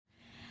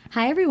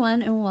Hi,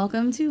 everyone, and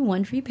welcome to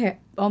One Tree Pair.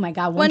 Oh my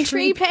God, One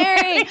Tree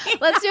Pairing.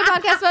 Let's do a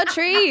podcast about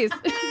trees.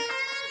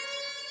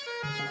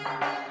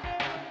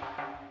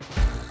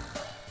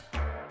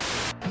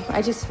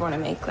 I just want to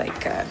make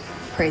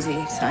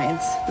crazy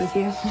science with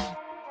you.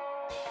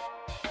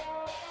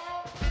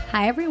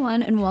 Hi,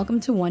 everyone, and welcome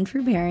to One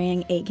True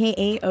Pairing,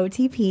 aka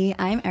OTP.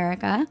 I'm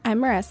Erica. I'm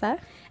Marissa.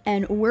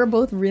 And we're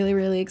both really,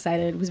 really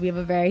excited because we have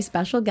a very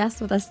special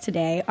guest with us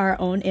today, our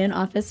own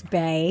in-office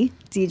bae,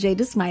 DJ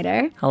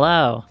DeSmiter.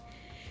 Hello.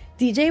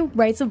 DJ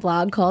writes a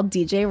blog called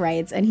DJ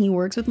Writes, and he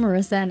works with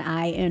Marissa and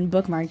I in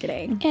book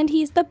marketing. And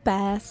he's the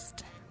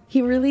best.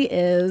 He really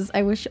is.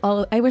 I wish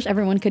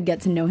everyone could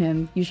get to know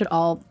him. You should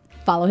all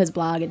follow his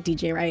blog at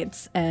DJ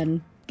Writes and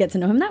get to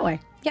know him that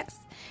way. Yes.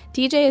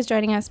 DJ is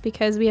joining us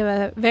because we have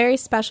a very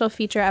special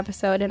feature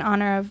episode in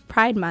honor of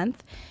Pride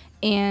Month.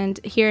 And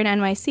here in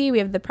NYC, we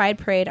have the Pride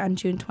Parade on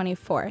June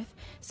 24th.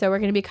 So we're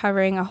going to be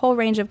covering a whole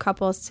range of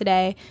couples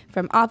today,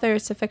 from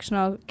authors to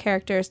fictional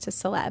characters to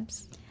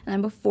celebs.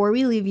 And before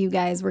we leave you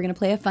guys, we're going to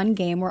play a fun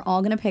game. We're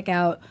all going to pick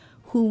out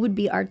who would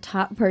be our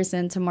top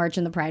person to march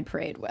in the Pride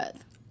Parade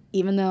with.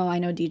 Even though I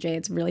know, DJ,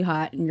 it's really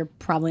hot and you're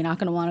probably not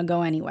going to want to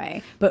go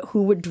anyway. But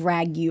who would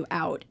drag you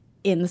out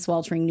in the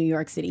sweltering New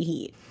York City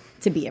heat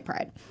to be at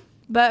Pride?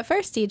 But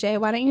first, DJ,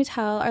 why don't you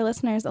tell our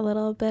listeners a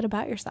little bit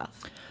about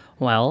yourself?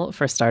 Well,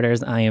 for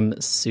starters, I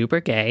am super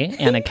gay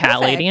and a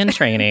cat lady in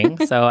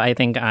training. So I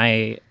think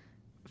I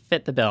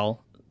fit the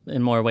bill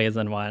in more ways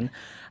than one.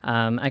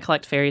 I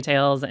collect fairy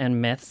tales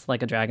and myths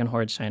like a dragon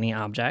hoards shiny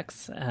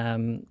objects.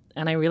 And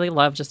I really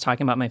love just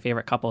talking about my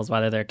favorite couples,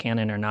 whether they're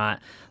canon or not.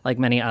 Like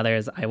many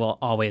others, I will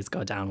always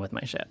go down with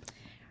my ship.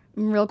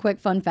 Real quick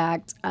fun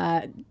fact,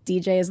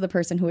 DJ is the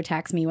person who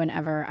attacks me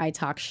whenever I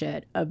talk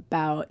shit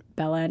about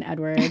Bella and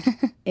Edward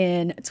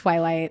in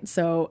Twilight.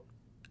 So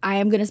I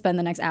am going to spend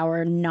the next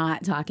hour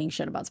not talking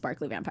shit about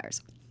sparkly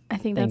vampires. I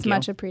think that's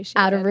much appreciated.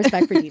 Out of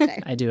respect for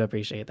DJ. I do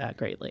appreciate that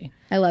greatly.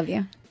 I love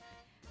you.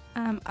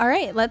 All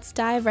right, let's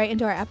dive right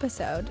into our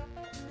episode.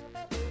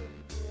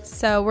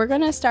 So we're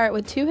going to start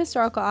with two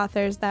historical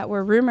authors that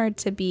were rumored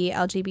to be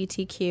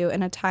LGBTQ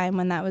in a time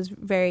when that was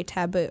very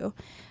taboo.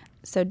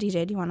 So,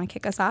 DJ, do you want to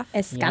kick us off?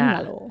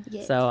 Escándalo. Yeah.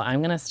 Yes. So I'm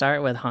going to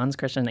start with Hans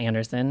Christian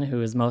Andersen,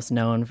 who is most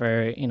known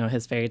for,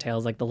 his fairy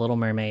tales like The Little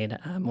Mermaid,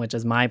 which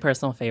is my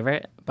personal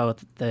favorite,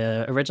 both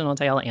the original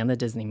tale and the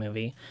Disney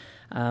movie.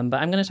 But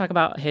I'm going to talk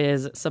about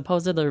his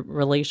supposed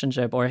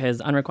relationship or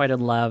his unrequited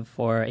love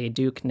for a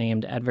duke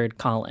named Edward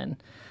Cullen.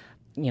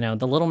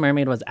 The Little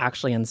Mermaid was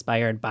actually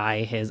inspired by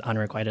his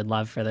unrequited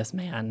love for this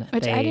man.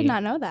 Which I did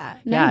not know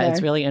that. Yeah, Neither.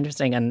 it's really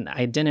interesting. And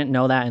I didn't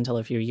know that until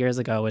a few years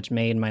ago, which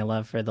made my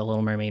love for The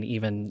Little Mermaid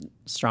even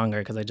stronger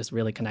because I just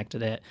really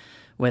connected it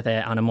with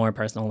it on a more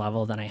personal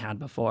level than I had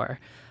before.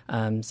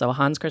 So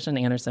Hans Christian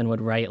Andersen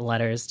would write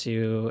letters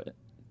to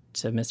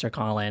Mr.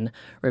 Cullen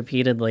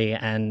repeatedly,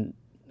 and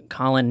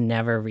Cullen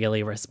never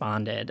really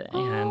responded,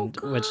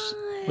 which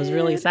was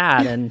really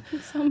sad. And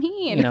That's so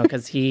mean.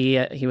 because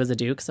he was a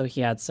duke, so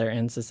he had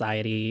certain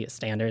society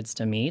standards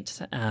to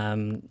meet.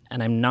 And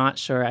I'm not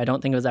sure. I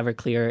don't think it was ever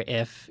clear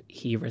if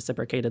he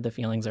reciprocated the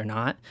feelings or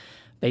not,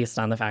 based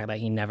on the fact that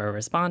he never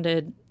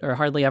responded or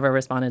hardly ever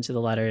responded to the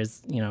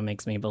letters.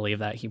 Makes me believe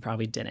that he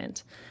probably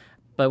didn't.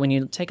 But when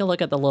you take a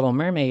look at The Little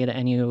Mermaid,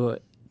 and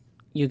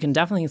you can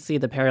definitely see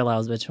the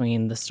parallels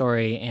between the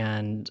story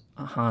and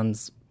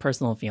Hans'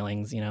 personal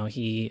feelings.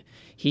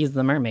 He's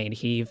the mermaid.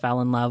 He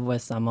fell in love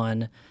with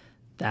someone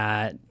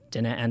that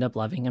didn't end up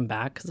loving him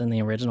back, because in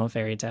the original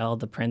fairy tale,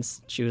 the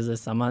prince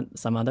chooses some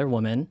other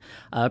woman,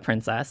 a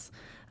princess,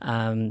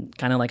 kind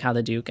of like how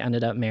the duke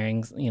ended up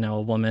marrying,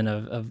 a woman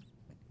of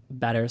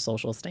better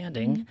social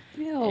standing.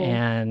 Ew.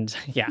 And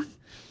yeah,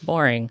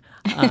 boring.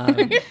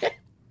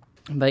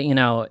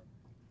 But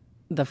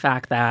the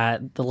fact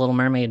that The Little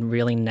Mermaid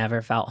really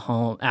never felt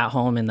at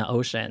home in the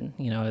ocean,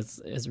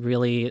 is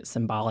really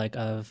symbolic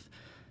of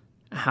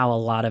how a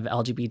lot of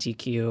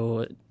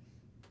LGBTQ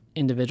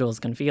individuals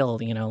can feel,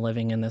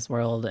 living in this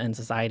world and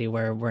society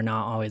where we're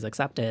not always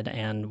accepted.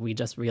 And we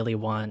just really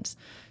want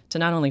to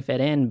not only fit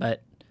in,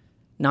 but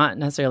not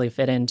necessarily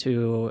fit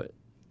into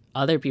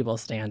other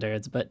people's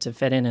standards, but to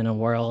fit in a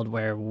world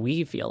where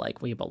we feel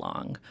like we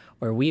belong,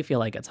 where we feel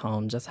like it's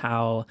home. Just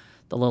how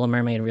The Little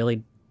Mermaid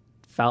really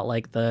felt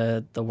like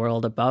the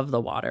world above the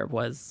water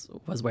was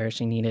where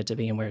she needed to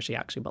be and where she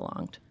actually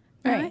belonged.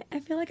 Right. I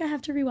feel like I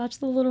have to rewatch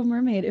The Little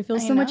Mermaid. It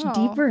feels so much know.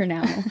 deeper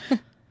now.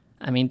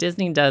 I mean,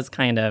 Disney does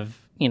kind of,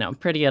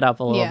 pretty it up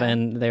a little bit,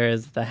 and there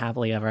is the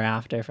happily ever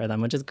after for them,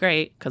 which is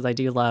great because I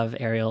do love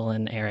Ariel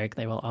and Eric.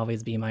 They will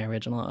always be my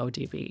original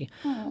OTP.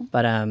 Oh.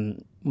 But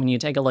when you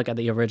take a look at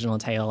the original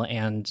tale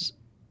and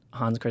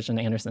Hans Christian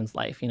Andersen's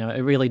life,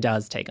 it really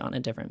does take on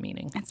a different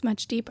meaning. It's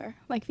much deeper,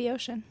 like the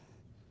ocean.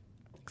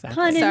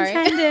 Exactly. Pun Sorry.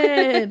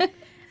 intended.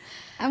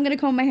 I'm going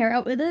to comb my hair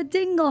out with a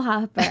dingle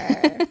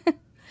hopper.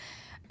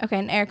 Okay,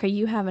 and Erica,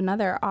 you have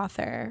another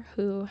author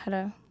who had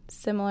a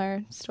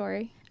similar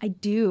story. I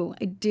do.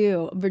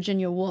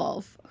 Virginia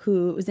Woolf,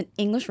 who was an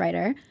English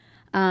writer.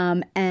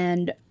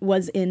 and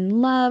was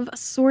in love,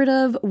 sort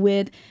of,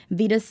 with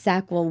Vita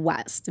Sackville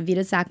West.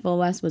 Vita Sackville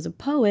West was a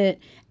poet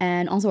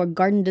and also a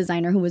garden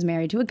designer who was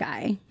married to a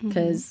guy,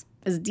 because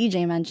as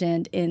DJ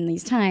mentioned, in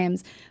these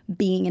times,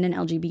 being in an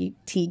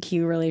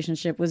LGBTQ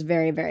relationship was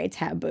very, very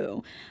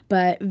taboo.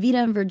 But Vita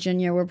and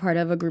Virginia were part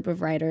of a group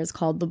of writers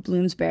called the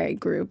Bloomsbury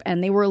Group,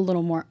 and they were a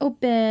little more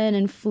open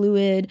and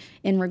fluid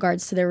in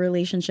regards to their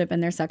relationship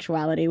and their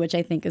sexuality, which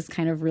I think is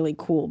kind of really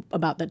cool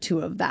about the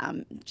two of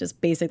them. Just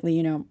basically,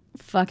 you know,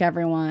 fuck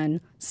everyone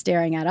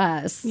staring at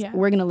us. Yeah.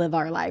 We're going to live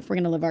our life. We're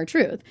going to live our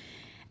truth.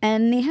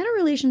 And they had a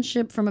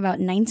relationship from about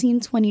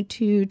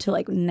 1922 to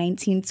like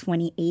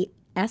 1928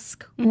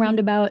 esque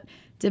roundabout,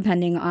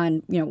 depending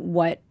on, you know,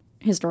 what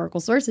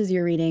historical sources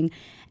you're reading.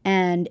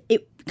 And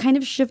it kind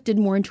of shifted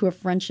more into a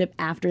friendship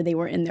after they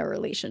were in their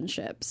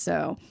relationship.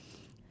 So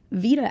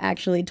Vita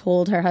actually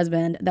told her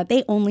husband that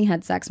they only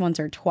had sex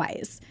once or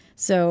twice.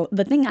 So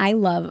the thing I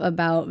love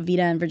about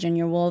Vita and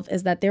Virginia Woolf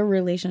is that their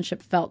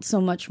relationship felt so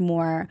much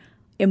more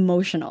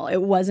emotional.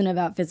 It wasn't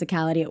about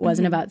physicality. It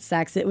wasn't about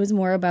sex. It was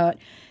more about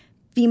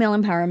female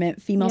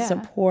empowerment, female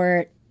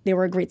support. They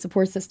were a great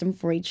support system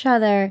for each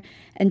other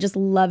and just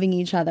loving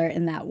each other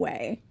in that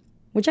way,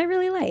 which I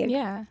really like.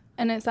 Yeah.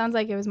 And it sounds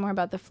like it was more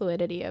about the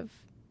fluidity of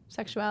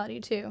sexuality,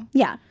 too.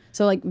 Yeah.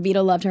 So, like,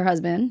 Vita loved her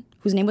husband,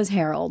 whose name was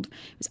Harold.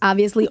 He was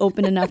obviously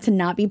open enough to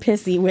not be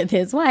pissy with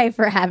his wife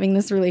for having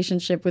this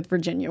relationship with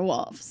Virginia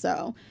Woolf.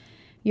 So,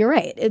 you're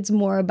right. It's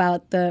more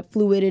about the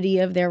fluidity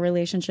of their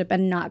relationship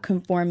and not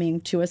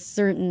conforming to a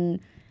certain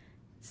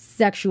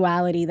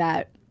sexuality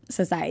that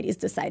society's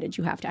decided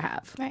you have to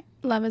have. Right.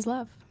 Love is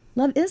love.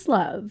 Love is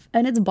love.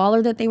 And it's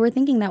baller that they were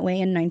thinking that way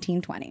in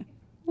 1920.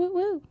 Woo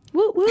woo.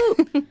 Woo woo.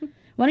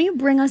 Why don't you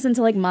bring us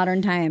into like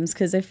modern times?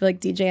 Because I feel like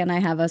DJ and I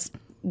have us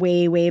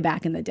way, way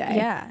back in the day.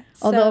 Yeah.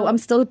 Although I'm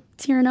still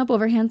tearing up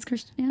over Hans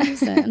Christian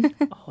Andersen.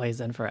 Always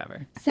and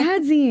forever.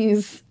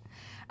 Sadsies.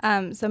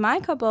 So my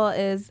couple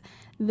is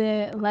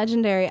the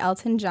legendary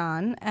Elton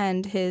John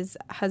and his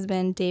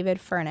husband David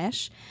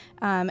Furnish.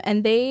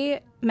 And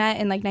they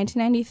met in like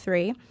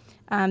 1993.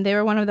 They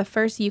were one of the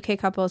first UK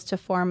couples to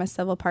form a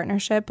civil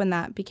partnership when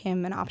that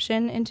became an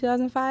option in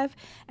 2005.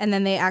 And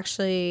then they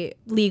actually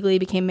legally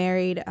became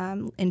married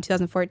in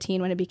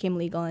 2014 when it became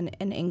legal in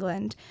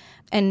England.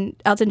 And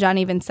Elton John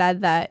even said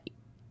that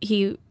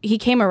he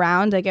came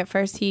around. Like at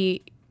first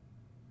he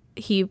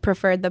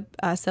preferred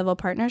the civil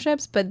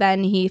partnerships, but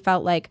then he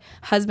felt like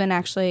husband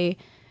actually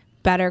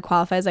better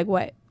qualifies like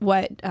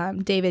what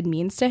David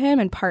means to him,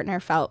 and partner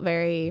felt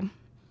very...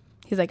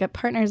 He's like, a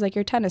partner is like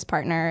your tennis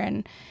partner.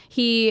 And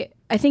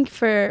I think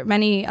for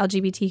many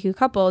LGBTQ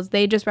couples,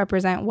 they just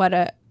represent what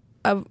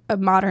a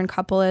modern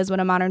couple is, what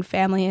a modern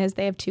family is.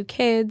 They have 2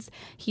 kids.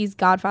 He's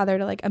godfather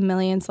to like a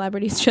million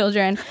celebrities'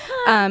 children.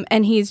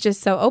 And he's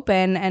just so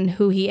open and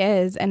who he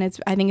is. And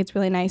I think it's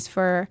really nice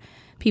for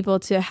people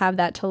to have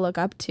that to look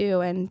up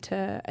to and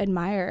to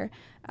admire.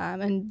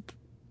 And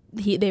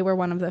they were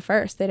one of the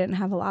first. They didn't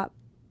have a lot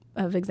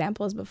of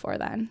examples before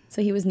then.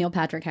 So he was Neil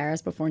Patrick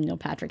Harris before Neil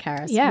Patrick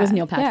Harris was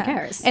Neil Patrick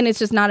Harris. And it's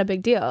just not a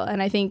big deal.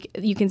 And I think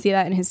you can see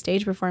that in his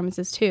stage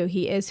performances too.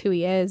 He is who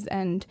he is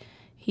and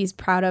he's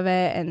proud of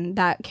it. And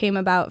that came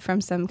about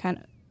from some kind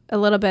of a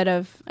little bit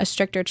of a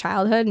stricter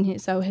childhood.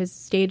 And so his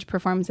stage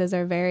performances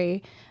are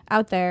very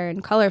out there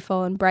and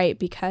colorful and bright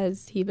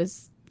because he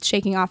was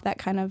shaking off that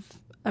kind of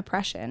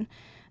oppression.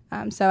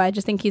 So I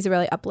just think he's a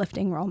really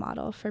uplifting role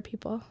model for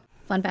people.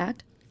 Fun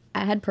fact.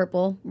 I had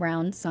purple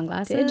round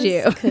sunglasses. Did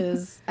you?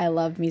 Because I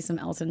loved me some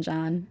Elton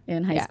John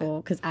in high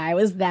school because I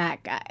was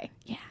that guy.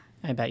 Yeah.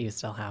 I bet you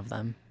still have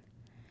them.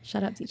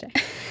 Shut up, DJ.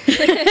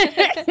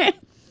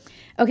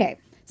 Okay,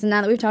 so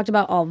now that we've talked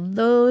about all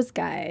those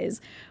guys,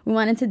 we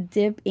wanted to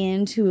dip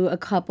into a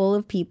couple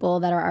of people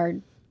that are our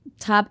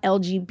top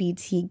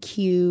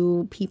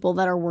LGBTQ people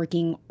that are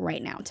working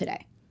right now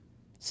today.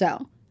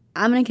 So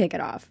I'm going to kick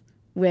it off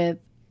with,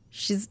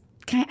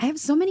 I have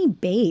so many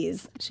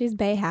bays. She's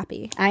bae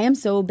happy. I am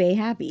so bae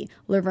happy.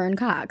 Laverne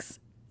Cox.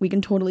 We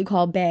can totally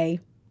call bae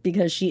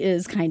because she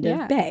is kind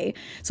of bae.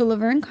 So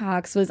Laverne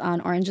Cox was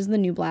on Orange is the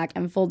New Black.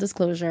 And full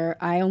disclosure,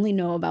 I only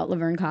know about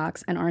Laverne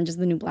Cox and Orange is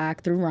the New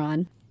Black through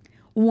Ron.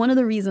 One of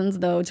the reasons,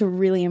 though, to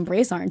really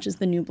embrace Orange is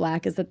the New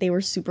Black is that they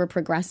were super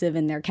progressive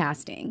in their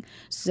casting.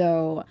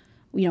 So,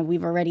 you know,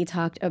 we've already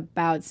talked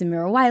about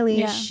Samira Wiley.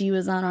 Yeah. She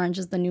was on Orange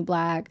is the New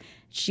Black.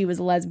 She was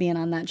a lesbian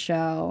on that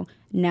show.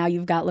 Now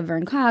you've got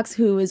Laverne Cox,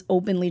 who is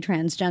openly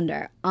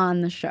transgender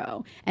on the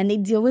show. And they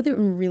deal with it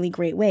in really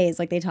great ways.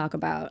 Like they talk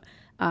about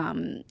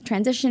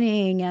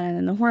transitioning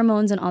and the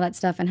hormones and all that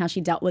stuff and how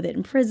she dealt with it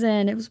in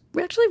prison. It was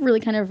actually really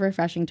kind of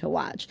refreshing to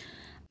watch.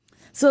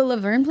 So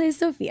Laverne plays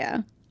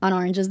Sophia on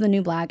Orange is the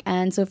New Black.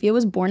 And Sophia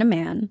was born a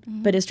man,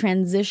 but is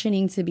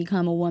transitioning to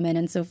become a woman.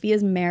 And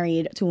Sophia's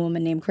married to a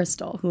woman named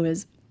Crystal, who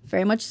is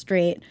very much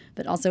straight,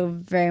 but also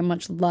very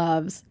much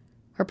loves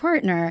her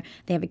partner.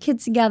 They have a kid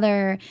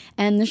together,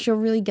 and the show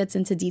really gets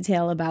into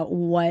detail about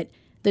what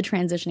the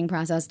transitioning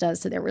process does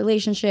to their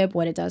relationship,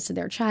 what it does to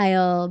their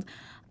child.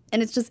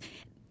 And it's just,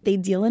 they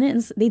deal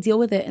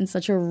with it in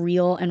such a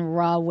real and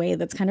raw way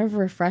that's kind of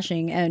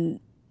refreshing and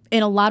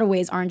in a lot of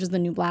ways, Orange is the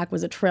New Black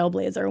was a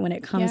trailblazer when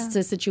it comes Yeah.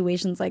 to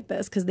situations like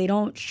this, because they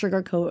don't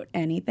sugarcoat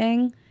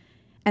anything,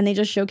 and they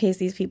just showcase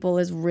these people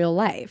as real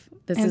life.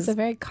 This And is it's a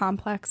very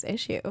complex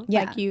issue.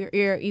 Yeah. Like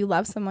you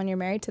love someone, you're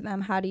married to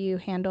them. How do you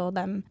handle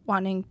them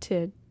wanting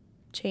to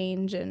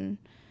change and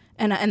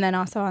then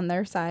also on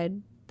their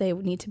side, they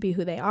need to be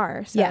who they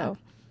are. So Yeah.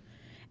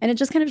 And it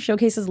just kind of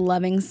showcases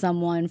loving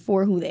someone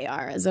for who they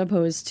are as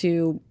opposed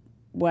to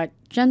what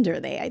gender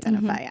they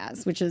identify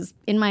as, which is,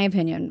 in my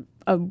opinion,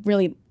 a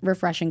really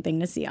refreshing thing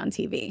to see on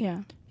TV.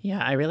 yeah.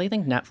 Yeah, I really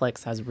think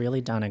Netflix has really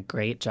done a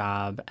great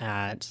job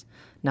at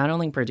not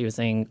only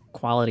producing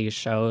quality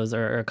shows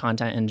or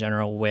content in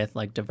general with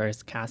like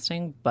diverse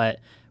casting, but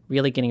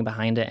really getting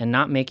behind it and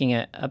not making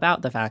it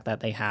about the fact that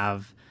they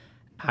have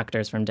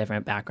actors from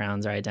different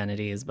backgrounds or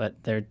identities, but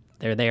they're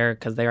there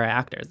because they are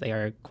actors. They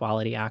are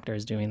quality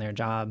actors doing their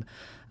job.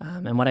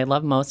 And what I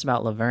love most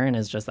about Laverne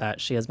is just that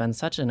she has been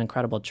such an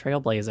incredible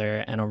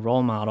trailblazer and a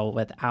role model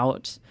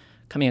without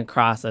coming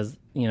across as,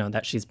 you know,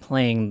 that she's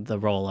playing the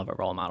role of a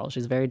role model.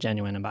 She's very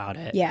genuine about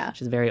it. Yeah.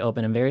 She's very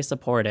open and very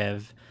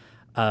supportive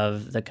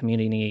of the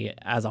community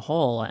as a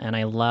whole. And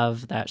I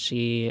love that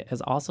she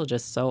is also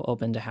just so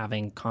open to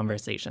having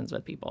conversations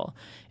with people.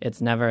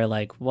 It's never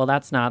like, well,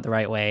 that's not the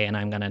right way and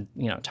I'm going to,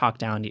 you know, talk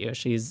down to you.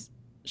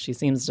 She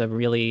seems to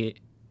really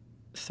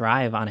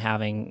thrive on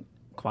having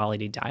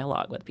quality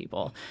dialogue with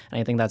people. And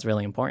I think that's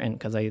really important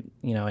because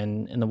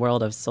in the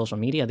world of social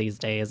media these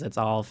days, it's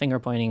all finger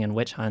pointing and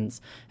witch hunts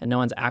and no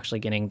one's actually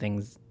getting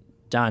things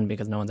done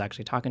because no one's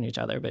actually talking to each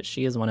other. But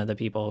she is one of the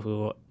people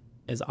who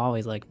is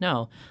always like,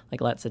 no,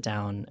 like, let's sit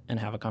down and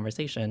have a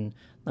conversation.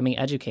 Let me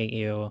educate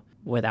you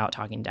without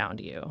talking down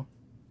to you.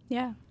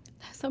 Yeah.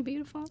 That's so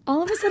beautiful.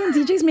 All of a sudden,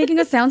 DJ's making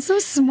us sound so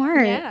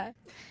smart. Yeah.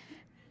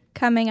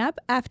 Coming up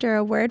after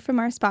a word from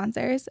our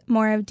sponsors,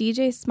 more of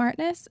DJ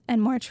smartness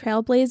and more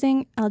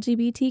trailblazing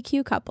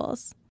LGBTQ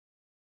couples.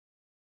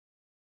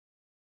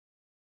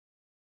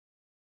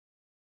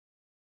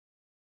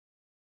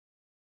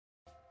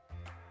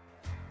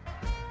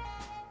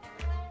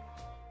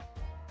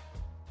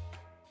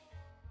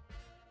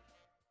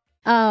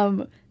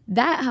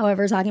 That,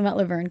 however, talking about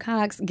Laverne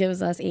Cox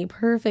gives us a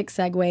perfect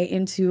segue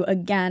into,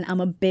 again, I'm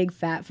a big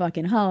fat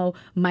fucking hoe,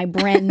 my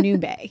brand new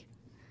bae.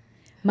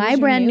 My your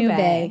brand new new bae?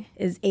 bae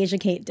is Asia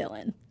Kate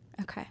Dillon.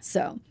 Okay.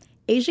 So,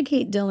 Asia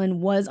Kate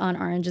Dillon was on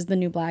Orange is the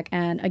New Black.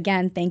 And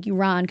again, thank you,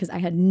 Ron, because I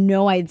had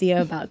no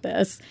idea about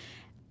this.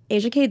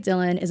 Asia Kate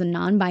Dillon is a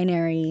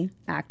non-binary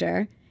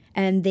actor.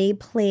 And they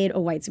played a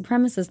white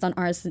supremacist on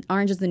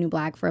Orange is the New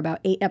Black for about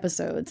 8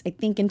 episodes, I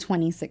think in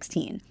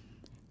 2016.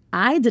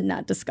 I did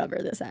not discover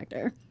this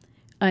actor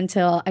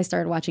until I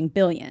started watching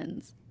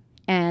Billions.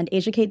 And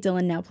Asia Kate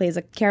Dillon now plays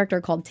a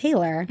character called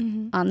Taylor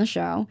on the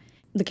show.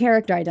 The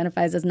character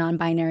identifies as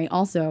non-binary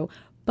also,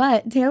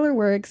 but Taylor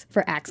works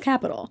for Axe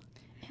Capital.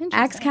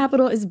 Axe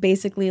Capital is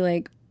basically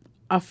like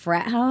a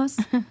frat house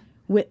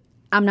with,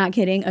 I'm not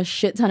kidding, a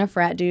shit ton of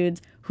frat dudes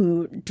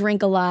who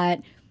drink a lot.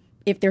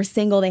 If they're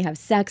single, they have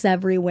sex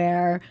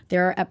everywhere.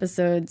 There are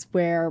episodes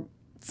where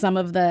some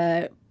of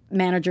the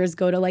managers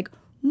go to like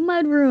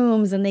mud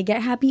rooms and they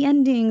get happy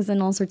endings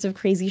and all sorts of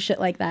crazy shit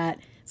like that.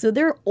 So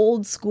they're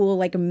old school,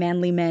 like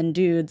manly men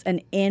dudes.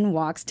 And in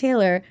walks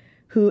Taylor,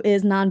 who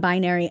is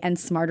non-binary and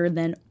smarter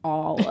than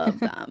all of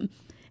them.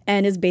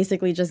 And is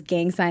basically just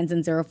gang signs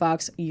and Zero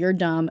Fox, you're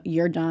dumb,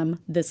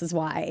 this is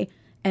why.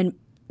 And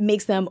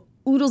makes them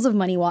oodles of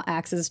money while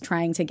Axe is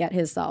trying to get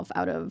himself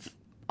out of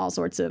all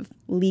sorts of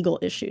legal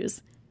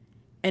issues.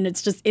 And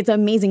it's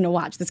amazing to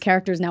watch. This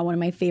character is now one of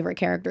my favorite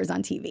characters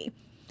on TV.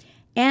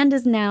 And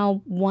is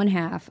now one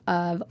half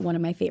of one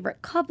of my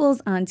favorite couples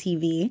on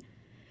TV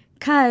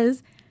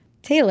because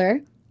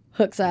Taylor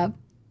hooks up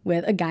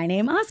with a guy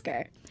named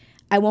Oscar.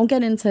 I won't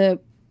get into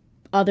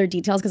other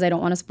details because I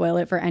don't want to spoil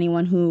it for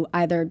anyone who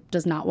either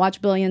does not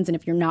watch Billions, and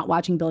if you're not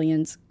watching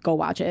Billions, go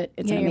watch it.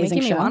 It's an amazing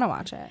you're making show. me want to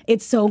watch it.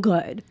 It's so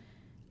good.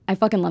 I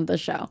fucking love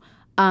this show.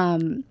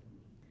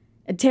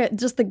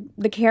 Just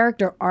the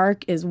character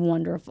arc is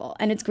wonderful,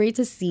 and it's great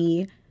to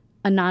see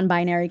a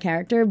non-binary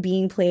character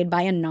being played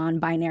by a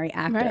non-binary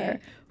actor Right.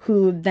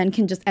 who then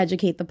can just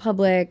educate the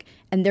public,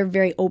 and they're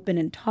very open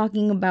in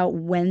talking about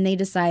when they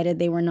decided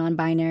they were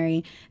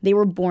non-binary. They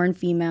were born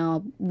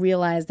female,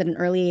 realized at an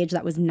early age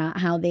that was not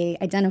how they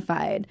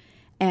identified,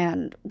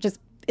 and just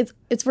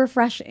it's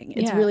refreshing.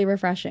 It's Yeah. really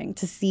refreshing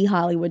to see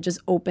Hollywood just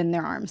open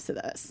their arms to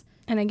this.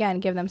 And again,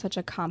 give them such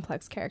a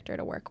complex character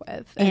to work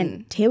with.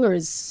 And Taylor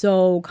is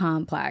so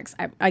complex.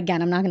 I'm not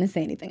going to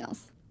say anything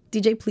else.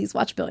 DJ, please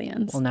watch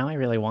Billions. Well, now I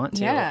really want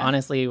to. Yeah.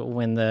 Honestly,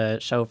 when the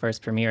show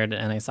first premiered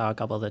and I saw a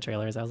couple of the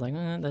trailers, I was like,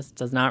 this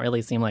does not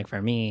really seem like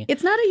for me.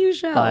 It's not a huge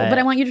show, but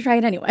I want you to try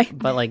it anyway.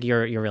 But like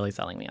you're really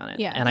selling me on it.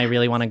 Yeah. And I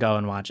really want to go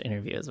and watch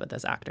interviews with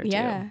this actor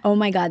yeah. too. Oh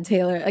my God,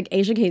 Taylor. Like,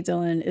 Asia Kate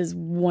Dillon is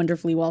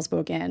wonderfully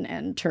well-spoken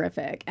and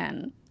terrific,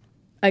 and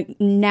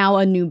now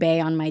a new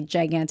bae on my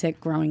gigantic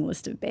growing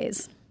list of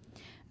baes.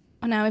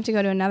 Well, now we have to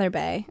go to another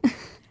bae.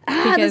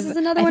 This is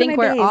another I one of think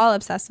my we're baes. all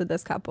obsessed with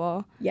this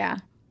couple, Yeah.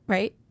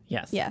 right?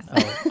 Yes. Yes.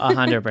 Oh,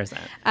 100%.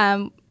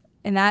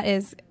 And that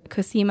is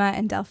Cosima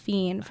and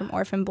Delphine from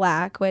Orphan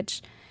Black,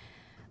 which,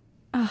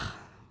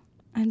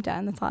 I'm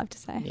done. That's all I have to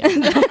say. Yeah.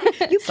 You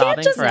can't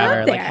Sobbing just forever,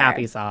 stop there. like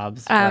happy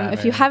sobs. Forever.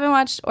 If you haven't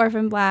watched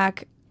Orphan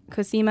Black,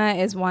 Cosima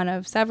is one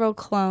of several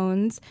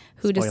clones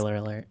who Spoiler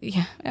alert.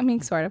 Yeah, I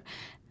mean, sort of.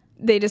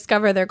 They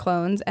discover their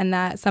clones, and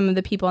that some of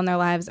the people in their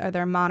lives are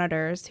their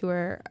monitors who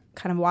are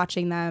kind of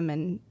watching them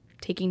and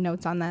taking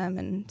notes on them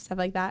and stuff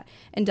like that.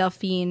 And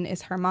Delphine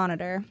is her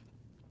monitor.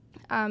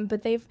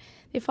 But they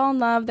fall in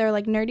love. They're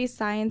like nerdy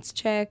science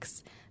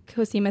chicks.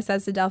 Cosima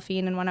says to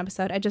Delphine in one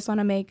episode, "I just want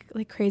to make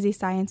like crazy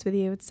science with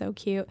you. It's so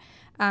cute."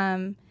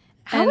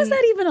 How is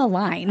that even a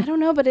line? I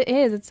don't know, but it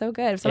is. It's so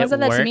good. If someone It said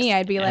that to works, me,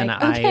 I'd be like, and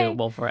okay. I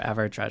will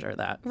forever treasure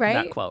that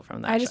quote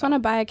from that I just show. want to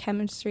buy a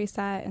chemistry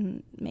set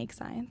and make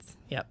science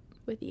Yep.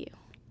 with you.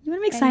 You want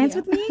to make And science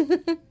you.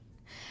 with me?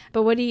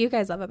 But what do you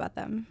guys love about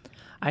them?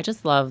 I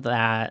just love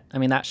that. I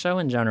mean, that show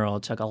in general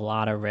took a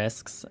lot of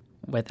risks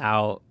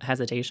without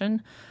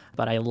hesitation.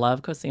 But I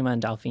love Cosima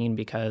and Delphine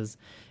because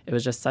it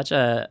was just such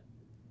a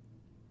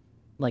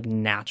like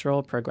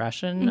natural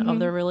progression of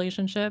their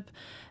relationship.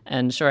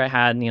 And sure, it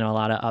had, a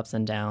lot of ups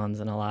and downs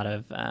and a lot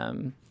of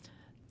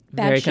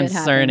very shit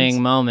concerning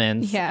happened.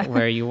 moments Yeah.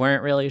 where you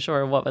weren't really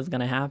sure what was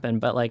going to happen.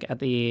 But like at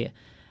the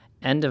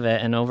end of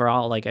it and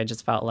overall, like I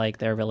just felt like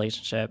their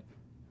relationship,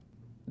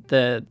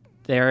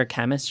 their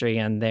chemistry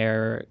and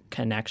their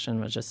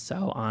connection was just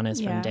so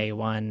honest Yeah. from day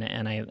one.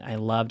 And I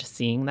loved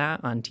seeing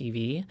that on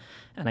TV.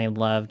 And I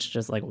loved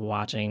just like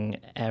watching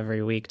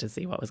every week to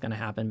see what was going to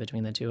happen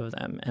between the two of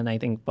them. And I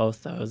think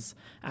both those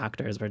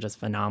actors were just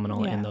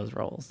phenomenal Yeah. in those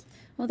roles.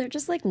 Well, they're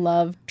just like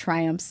love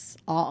triumphs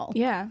all.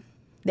 Yeah.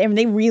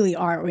 They really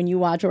are when you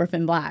watch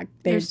Orphan Black.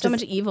 There's so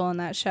much evil in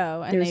that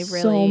show. And There's they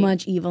really. so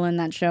much evil in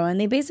that show. And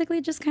they basically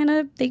just kind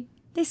of,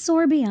 they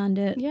soar beyond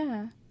it.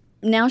 Yeah.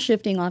 Now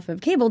shifting off of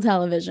cable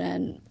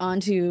television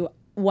onto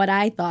what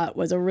I thought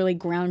was a really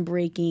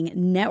groundbreaking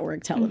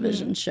network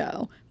television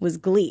show was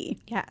Glee.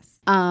 Yes.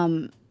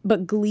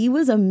 But Glee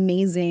was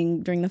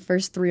amazing during the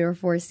first 3 or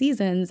 4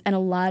 seasons, and a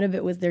lot of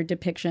it was their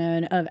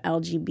depiction of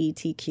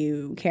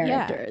LGBTQ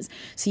characters.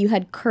 So you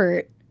had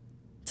Kurt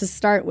to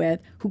start with,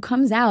 who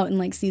comes out in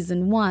like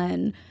season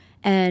 1,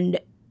 and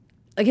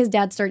like his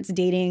dad starts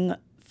dating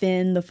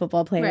Finn, the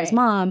football player's Right.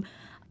 mom.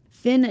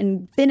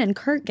 Finn and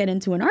Kurt get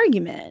into an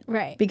argument,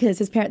 Right. Because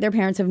their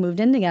parents have moved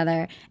in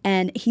together,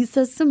 and he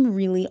says some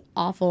really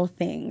awful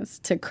things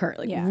to Kurt,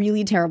 like Yeah.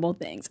 really terrible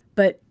things.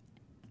 But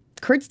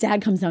Kurt's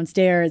dad comes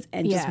downstairs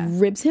and just Yeah.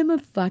 rips him a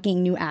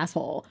fucking new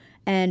asshole.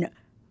 And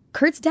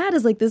Kurt's dad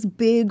is like this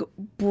big,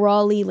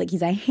 brawly, like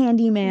he's a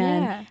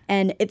handyman, Yeah.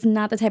 and it's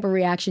not the type of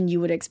reaction you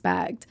would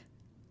expect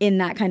in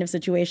that kind of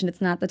situation.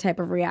 It's not the type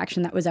of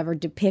reaction that was ever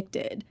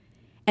depicted.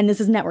 And this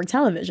is network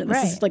television.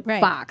 This is Right, like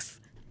right. Fox.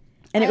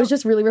 And it was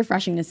just really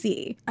refreshing to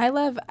see. I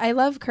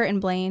love Kurt and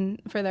Blaine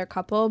for their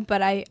couple,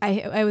 but I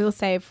will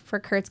say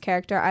for Kurt's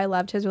character, I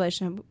loved his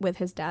relationship with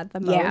his dad the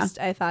Yeah. most.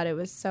 I thought it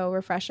was so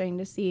refreshing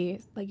to see,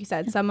 like you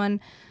said,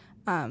 someone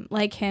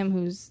like him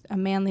who's a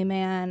manly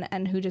man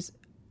and who just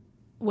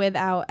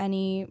without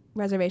any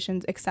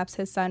reservations accepts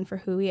his son for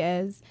who he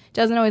is,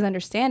 doesn't always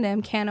understand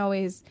him, can't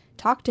always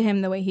talk to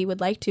him the way he would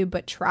like to,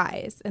 but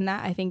tries. And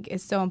that I think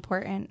is so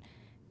important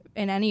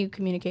in any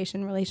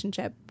communication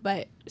relationship,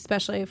 but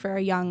especially for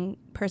a young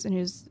person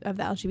who's of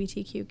the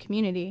LGBTQ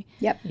community.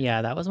 Yep.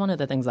 Yeah, that was one of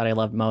the things that I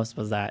loved most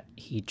was that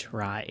he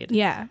tried.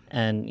 Yeah.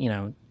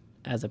 And,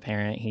 as a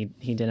parent, he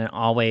didn't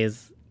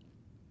always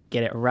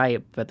get it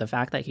right, but the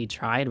fact that he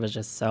tried was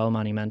just so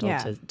monumental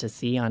Yeah. to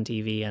see on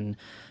TV. And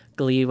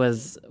Glee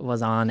was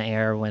on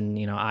air when,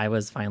 I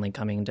was finally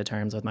coming to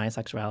terms with my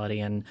sexuality,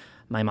 and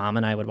my mom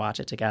and I would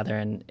watch it together,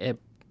 and it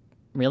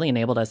really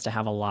enabled us to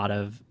have a lot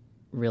of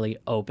really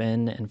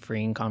open and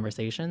freeing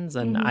conversations.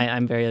 And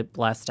I'm very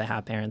blessed to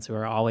have parents who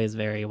are always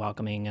very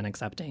welcoming and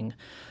accepting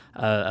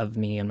of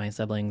me and my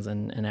siblings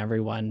and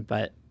everyone.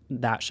 But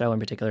that show in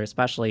particular,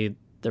 especially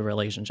the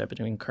relationship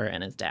between Kurt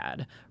and his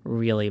dad,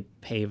 really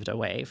paved a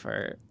way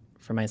for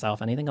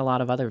myself, and I think a lot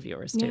of other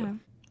viewers too. Yeah.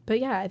 But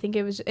yeah, I think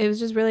it was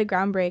just really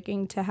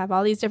groundbreaking to have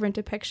all these different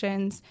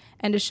depictions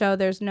and to show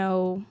there's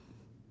no,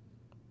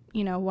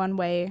 one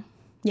way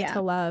Yeah.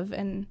 to love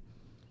and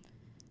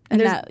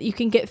that you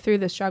can get through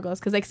the struggles.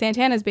 Because like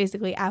Santana's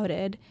basically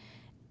outed,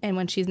 and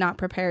when she's not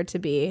prepared to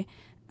be.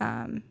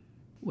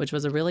 Which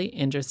was a really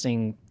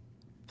interesting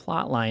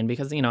plot line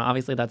because,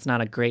 obviously that's not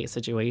a great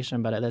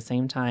situation, but at the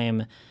same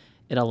time,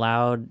 it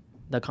allowed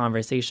the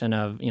conversation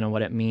of,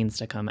 what it means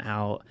to come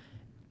out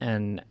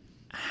and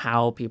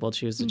how people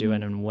choose to do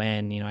it and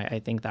when. I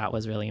think that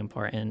was really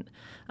important.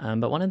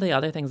 But one of the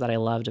other things that I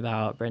loved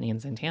about Brittany and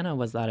Santana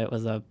was that it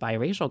was a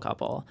biracial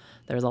couple.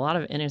 There was a lot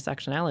of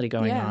intersectionality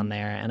going Yeah. on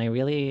there, and I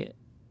really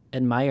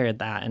admired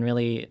that and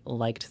really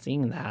liked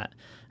seeing that.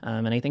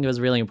 And I think it was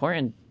really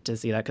important to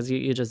see that because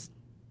you just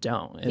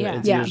don't. Yeah.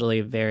 It's Yeah.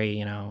 usually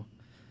very,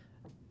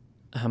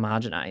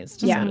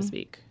 homogenized, Yeah. so to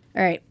speak.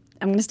 All right.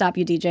 I'm going to stop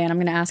you, DJ, and I'm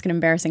going to ask an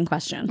embarrassing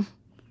question.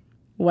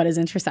 What is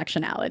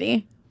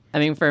intersectionality? I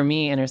mean, for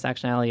me,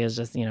 intersectionality is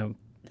just,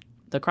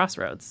 the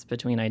crossroads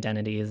between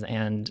identities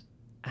and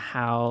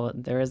how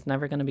there is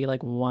never going to be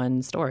like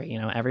one story.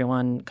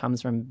 Everyone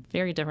comes from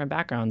very different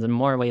backgrounds in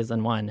more ways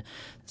than one.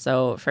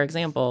 So, for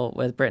example,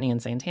 with Brittany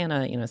and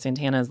Santana,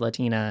 Santana is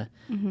Latina,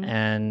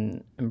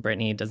 and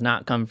Brittany does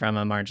not come from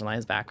a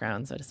marginalized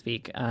background, so to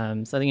speak.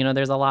 So,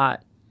 there's a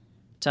lot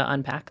to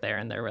unpack there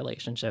in their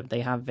relationship.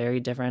 They have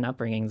very different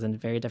upbringings and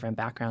very different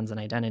backgrounds and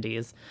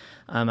identities.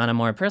 On a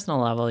more personal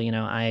level,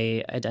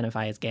 I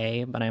identify as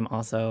gay, but I'm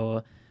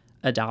also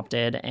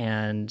adopted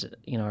and,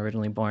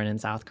 originally born in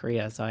South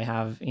Korea. So I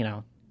have,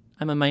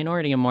 I'm a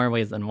minority in more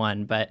ways than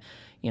one, but,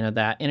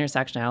 that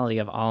intersectionality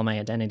of all my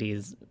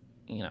identities,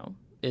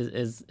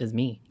 is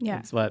me. Yeah.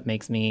 It's what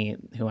makes me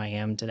who I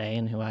am today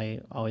and who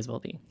I always will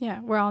be.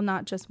 Yeah. We're all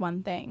not just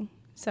one thing.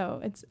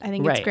 So I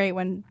think it's great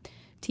when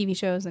TV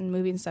shows and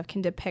movies and stuff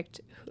can depict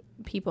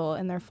people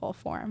in their full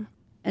form.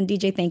 And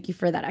DJ, thank you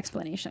for that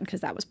explanation,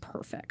 because that was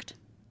perfect.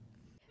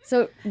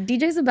 So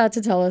DJ's about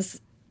to tell us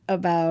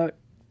about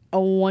a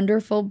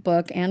wonderful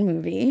book and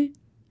movie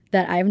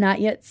that I've not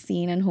yet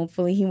seen, and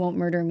hopefully he won't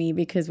murder me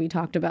because we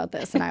talked about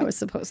this and I was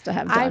supposed to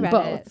have done I read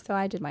both. it, so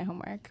I did my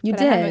homework. You but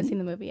did. I haven't seen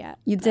the movie yet.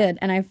 You did,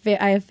 and I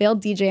have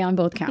failed DJ on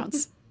both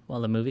counts.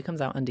 Well, the movie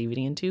comes out on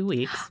DVD in 2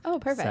 weeks. Oh,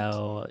 perfect.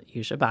 So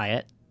you should buy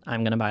it.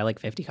 I'm going to buy like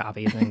 50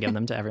 copies and give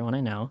them to everyone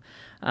I know.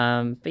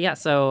 But yeah,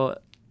 so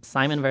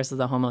Simon versus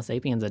the Homo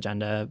sapiens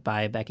Agenda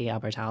by Becky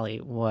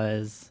Albertalli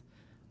was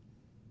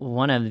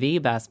one of the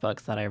best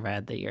books that I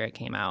read the year it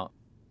came out.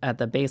 At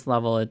the base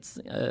level, it's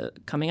a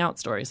coming out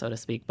story, so to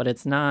speak, but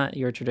it's not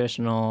your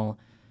traditional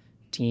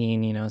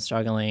teen,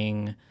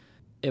 struggling.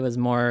 It was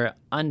more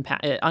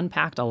it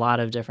unpacked a lot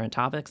of different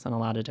topics and a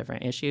lot of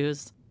different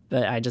issues,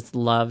 but I just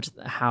loved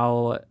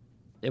how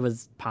it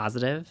was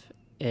positive.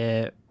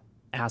 It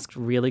asked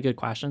really good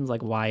questions,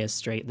 like why is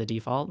straight the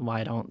default?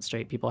 Why don't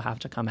straight people have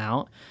to come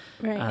out?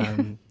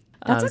 Right.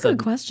 That's a good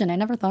question. I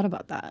never thought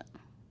about that.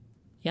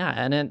 Yeah,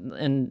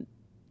 and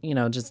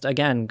just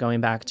again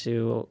going back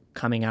to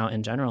coming out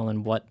in general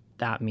and what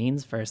that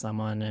means for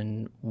someone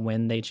and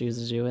when they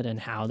choose to do it and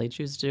how they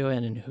choose to do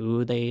it and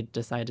who they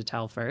decide to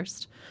tell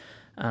first.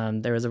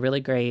 There was a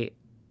really great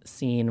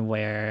scene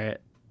where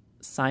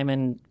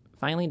Simon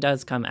finally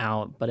does come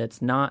out, but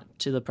it's not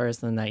to the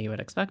person that you would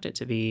expect it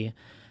to be.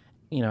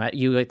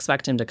 You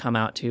expect him to come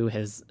out to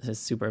his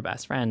super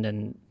best friend,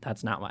 and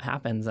that's not what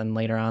happens. And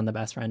later on, the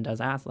best friend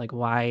does ask, like,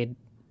 why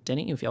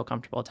didn't you feel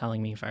comfortable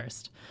telling me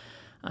first?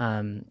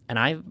 And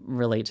I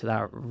relate to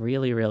that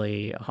really,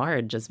 really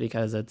hard, just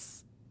because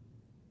it's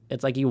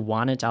like you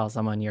want to tell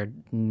someone you're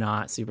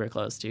not super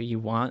close to. You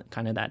want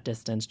kind of that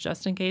distance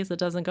just in case it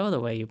doesn't go the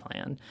way you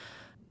plan.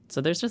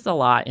 So there's just a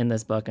lot in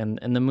this book, and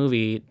the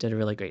movie did a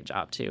really great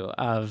job, too,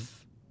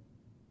 of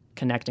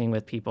connecting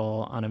with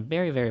people on a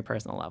very, very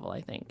personal level,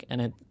 I think.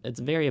 And it's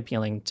very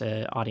appealing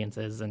to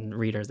audiences and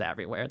readers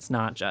everywhere. It's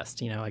not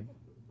just, a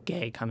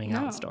gay coming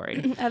out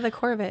story. At the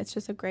core of it, it's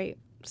just a great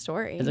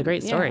story. It's a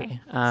great story.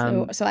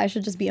 So I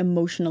should just be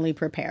emotionally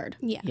prepared.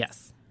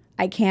 Yes.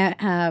 I can't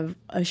have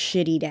a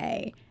shitty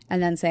day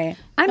and then say,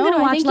 I'm going to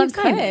watch Love,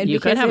 Simon. You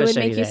could because have it a would shitty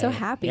make you day. so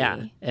happy.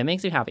 Yeah, it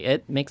makes you happy.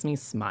 It makes me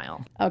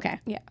smile. Okay.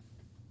 Yeah.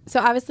 So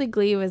obviously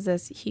Glee was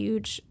this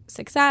huge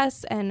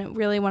success and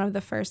really one of the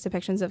first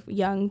depictions of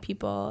young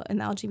people in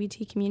the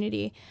LGBT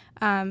community.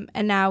 And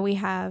now we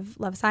have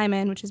Love,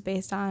 Simon, which is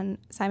based on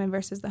Simon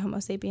versus the Homo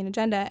sapien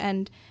Agenda.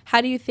 And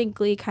how do you think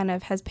Glee kind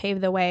of has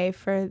paved the way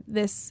for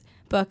this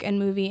book and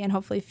movie and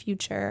hopefully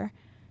future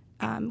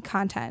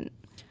content?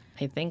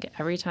 I think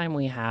every time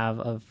we have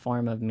a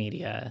form of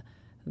media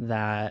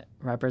that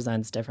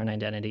represents different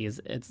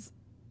identities,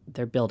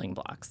 they're building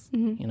blocks.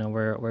 Mm-hmm.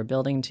 We're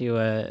building to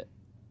a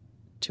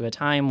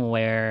time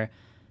where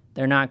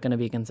they're not going to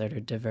be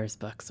considered diverse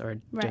books or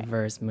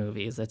diverse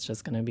movies. It's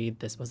just going to be,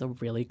 this was a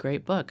really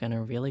great book and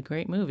a really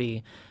great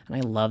movie, and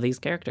I love these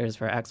characters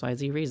for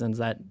XYZ reasons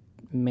that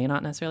may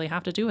not necessarily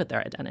have to do with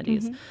their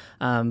identities.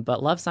 Mm-hmm.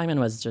 But Love, Simon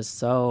was just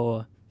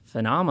so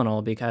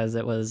phenomenal because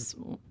it was,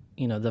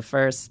 the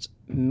first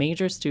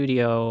major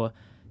studio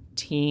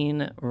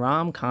teen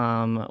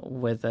rom-com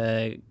with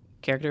a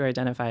character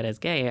identified as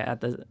gay at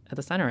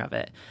the center of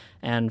it.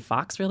 And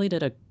Fox really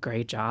did a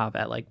great job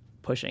at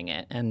pushing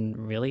it, and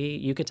really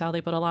you could tell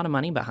they put a lot of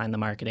money behind the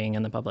marketing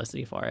and the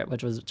publicity for it,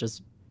 which was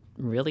just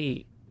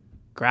really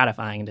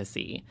gratifying to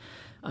see.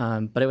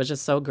 But it was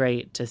just so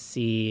great to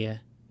see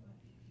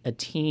a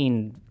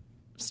teen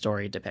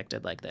story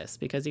depicted like this,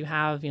 because you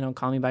have,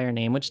 Call Me By Your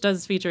Name, which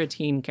does feature a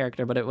teen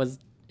character, but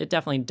it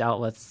definitely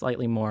dealt with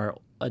slightly more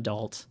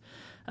adult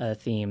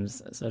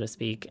themes, so to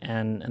speak.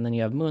 And then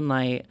you have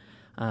Moonlight.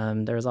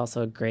 There was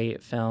also a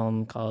great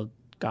film called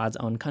God's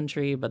Own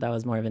Country, but that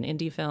was more of an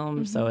indie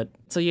film. Mm-hmm.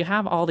 So you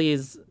have all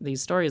these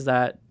stories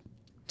that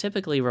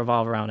typically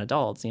revolve around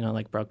adults.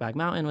 Like Brokeback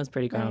Mountain was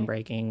pretty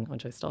groundbreaking,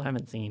 which I still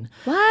haven't seen.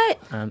 What?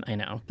 I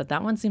know, but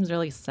that one seems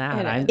really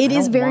sad. It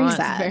is very It's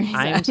sad. very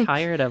I'm sad.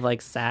 tired of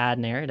sad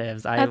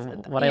narratives. I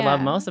Yeah.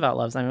 love most about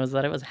Love, Simon was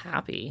that it was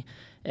happy.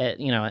 It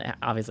it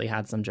obviously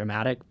had some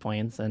dramatic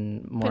points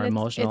and more But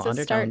emotional it's a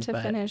undertones. start to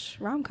but finish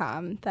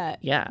rom-com that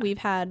we've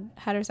had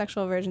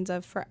heterosexual versions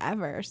of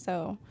forever.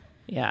 So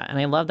Yeah, and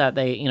I love that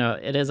they,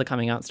 it is a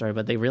coming out story,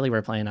 but they really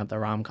were playing up the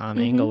rom-com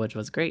angle, which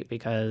was great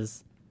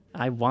because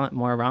I want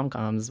more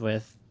rom-coms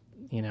with,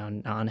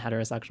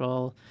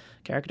 non-heterosexual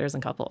characters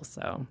and couples.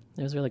 So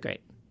it was really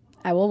great.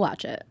 I will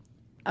watch it.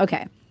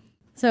 Okay.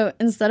 So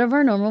instead of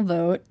our normal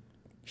vote,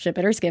 ship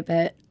it or skip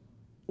it,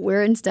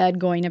 we're instead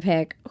going to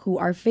pick who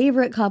our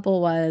favorite couple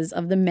was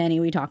of the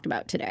many we talked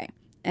about today.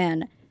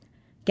 And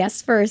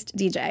guess first,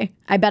 DJ.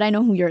 I bet I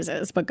know who yours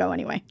is, but go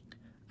anyway.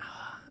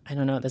 I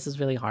don't know. This is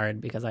really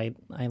hard because I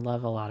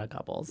love a lot of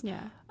couples.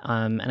 Yeah.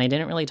 And I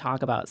didn't really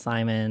talk about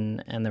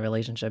Simon and the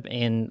relationship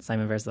in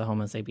Simon versus the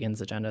Homo sapiens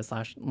agenda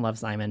 / Love,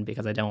 Simon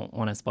because I don't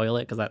want to spoil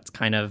it because that's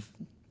kind of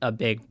a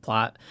big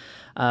plot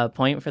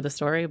point for the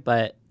story.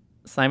 But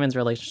Simon's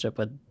relationship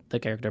with the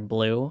character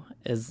Blue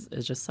is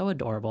just so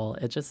adorable.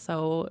 It's just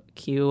so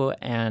cute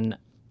and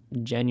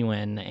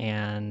genuine,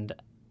 and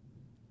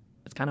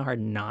it's kind of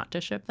hard not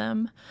to ship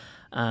them.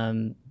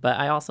 But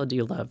I also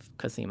do love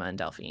Cosima and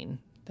Delphine.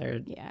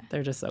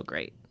 They're just so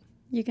great.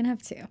 You can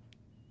have two.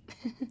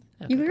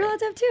 Okay, You're allowed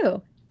to have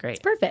two. Great. It's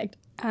perfect.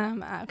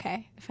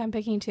 Okay, if I'm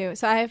picking two.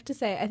 So I have to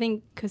say, I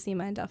think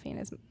Cosima and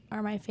Delphine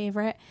are my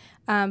favorite.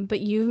 But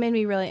you've made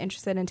me really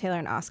interested in Taylor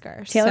and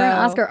Oscar. Taylor and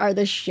Oscar are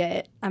the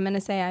shit. I'm going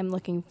to say I'm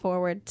looking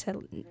forward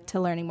to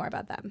learning more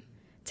about them.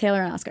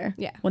 Taylor and Oscar.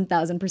 Yeah.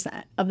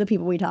 1,000% of the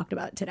people we talked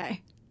about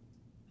today.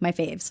 My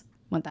faves.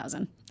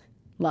 1,000.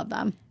 Love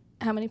them.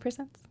 How many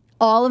percents?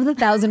 All of the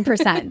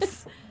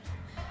 1,000%.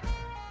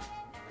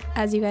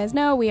 As you guys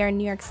know, we are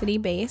New York City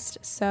based,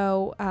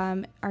 so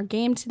our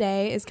game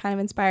today is kind of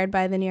inspired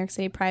by the New York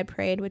City Pride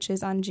Parade, which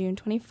is on June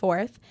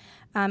 24th,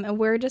 and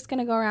we're just going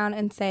to go around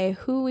and say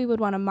who we would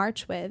want to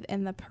march with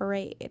in the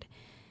parade.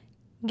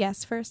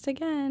 Guess first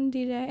again,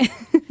 DJ.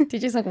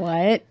 DJ's like,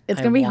 what? It's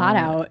going to be hot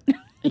out.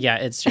 Yeah,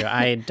 it's true.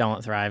 I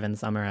don't thrive in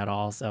summer at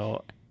all,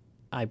 so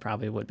I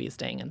probably would be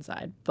staying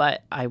inside.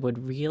 But I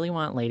would really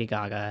want Lady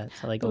Gaga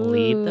to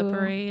lead the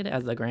parade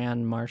as the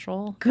Grand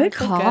Marshal. Good That's a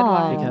good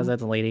call. one. Because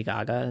it's Lady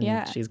Gaga and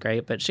Yeah. she's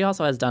great. But she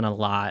also has done a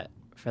lot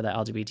for the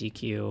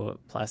LGBTQ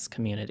plus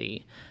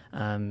community,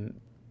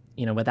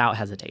 without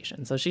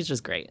hesitation. So she's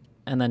just great.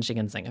 And then she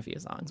can sing a few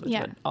songs, which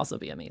would also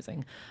be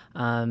amazing.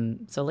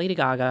 So Lady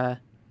Gaga.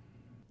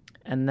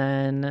 And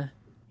then...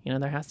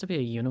 there has to be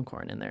a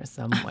unicorn in there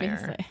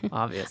somewhere,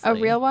 obviously. A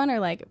real one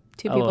or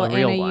two people in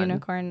a one.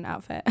 unicorn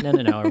outfit?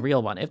 No, a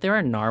real one. If there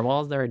are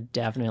narwhals, there are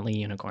definitely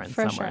unicorns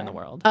somewhere in the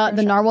world.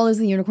 The narwhal is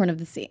the unicorn of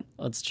the sea.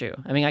 Well, it's true.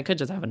 I mean, I could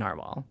just have a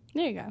narwhal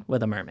There you go.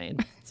 with a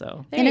mermaid.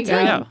 So There you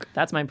There you go. go.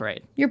 That's my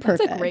parade. You're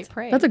perfect. That's a great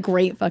parade. That's a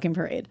great fucking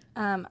parade.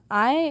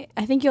 I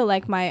think you'll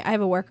like I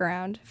have a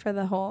workaround for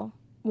the whole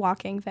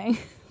walking thing,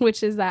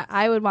 which is that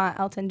I would want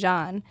Elton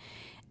John,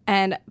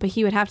 but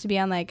he would have to be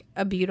on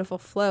a beautiful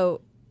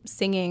float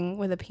singing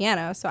with a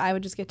piano, so I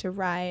would just get to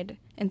ride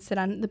and sit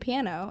on the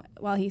piano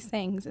while he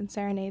sings and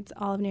serenades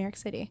all of New York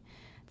City.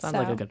 Sounds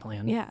like a good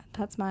plan. Yeah,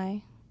 that's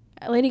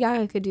Lady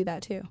Gaga could do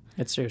that too.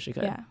 It's true, she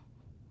could. Yeah.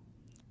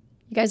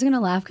 You guys are going to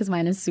laugh because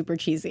mine is super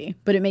cheesy,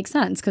 but it makes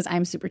sense because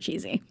I'm super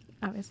cheesy.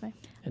 Obviously.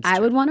 I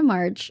would want to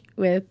march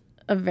with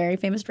a very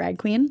famous drag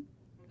queen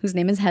whose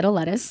name is Hedda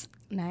Lettuce.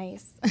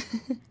 Nice.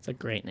 It's a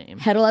great name.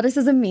 Hedda Lettuce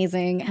is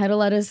amazing. Hedda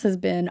Lettuce has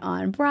been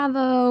on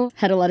Bravo.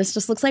 Hedda Lettuce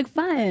just looks like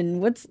fun.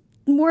 What's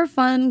more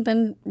fun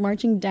than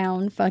marching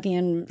down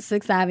fucking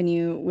 6th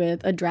Avenue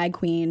with a drag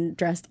queen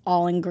dressed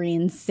all in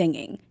green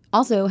singing?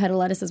 Also, Hedda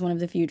Lettuce is one of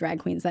the few drag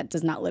queens that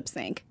does not lip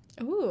sync.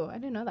 Ooh, I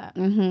didn't know that.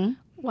 Mm-hmm.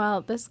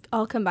 Well, this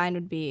all combined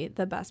would be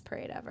the best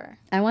parade ever.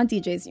 I want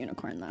DJ's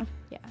unicorn, though.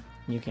 Yeah.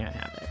 You can't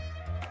have it.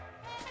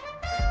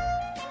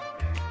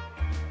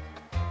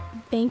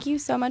 Thank you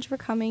so much for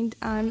coming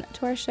on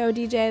to our show,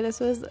 DJ. This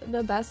was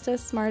the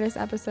bestest, smartest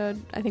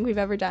episode I think we've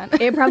ever done.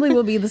 It probably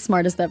will be the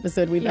smartest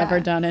episode we've Yeah.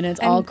 ever done, and it's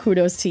all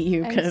kudos to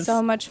you And because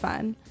so much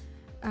fun.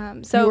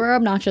 you were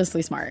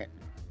obnoxiously smart.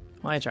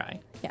 Well, I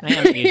try. Yeah. I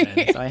am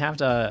Asian, so I have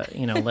to,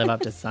 live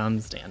up to some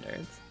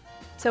standards.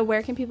 So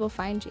where can people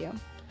find you?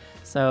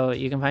 So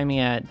you can find me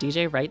at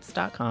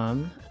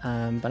djwrites.com,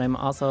 but I'm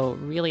also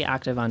really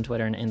active on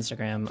Twitter and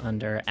Instagram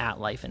under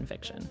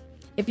 @lifeinfiction.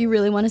 If you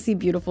really want to see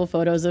beautiful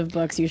photos of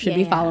books, you should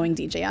be Yeah. following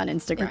DJ on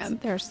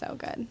Instagram. They're so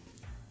good.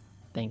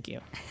 Thank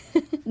you.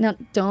 Now,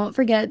 don't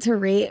forget to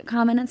rate,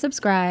 comment, and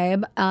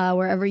subscribe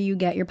wherever you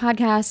get your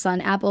podcasts, on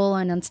Apple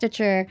and on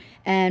Stitcher,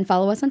 and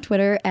follow us on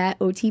Twitter at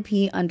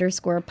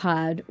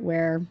 @OTP_pod,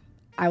 where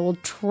I will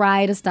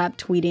try to stop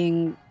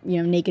tweeting,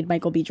 naked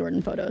Michael B.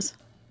 Jordan photos.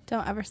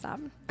 Don't ever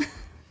stop.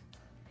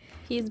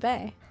 He's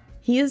bae.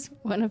 He is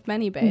One of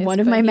many baes. one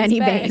of but my he's many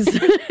bae. bays.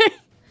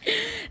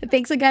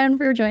 Thanks again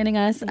for joining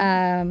us.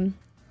 And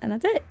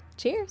that's it.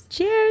 Cheers.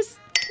 Cheers.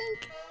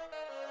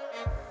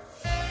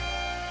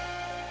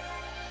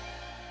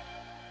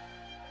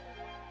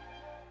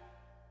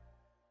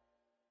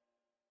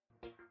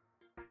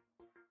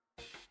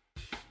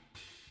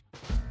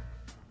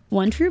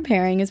 One True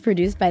Pairing is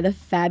produced by the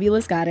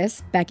fabulous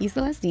goddess Becky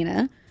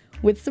Celestina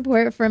with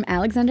support from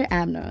Alexander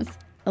Abnos.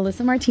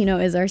 Alyssa Martino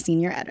is our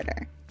senior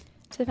editor.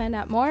 To To find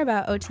out more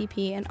about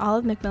OTP and all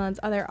of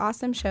Macmillan's other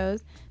awesome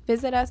shows,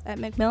 visit us at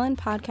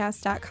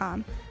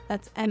macmillanpodcast.com.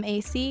 That's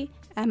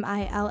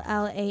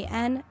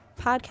MacMillan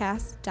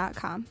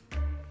podcast.com.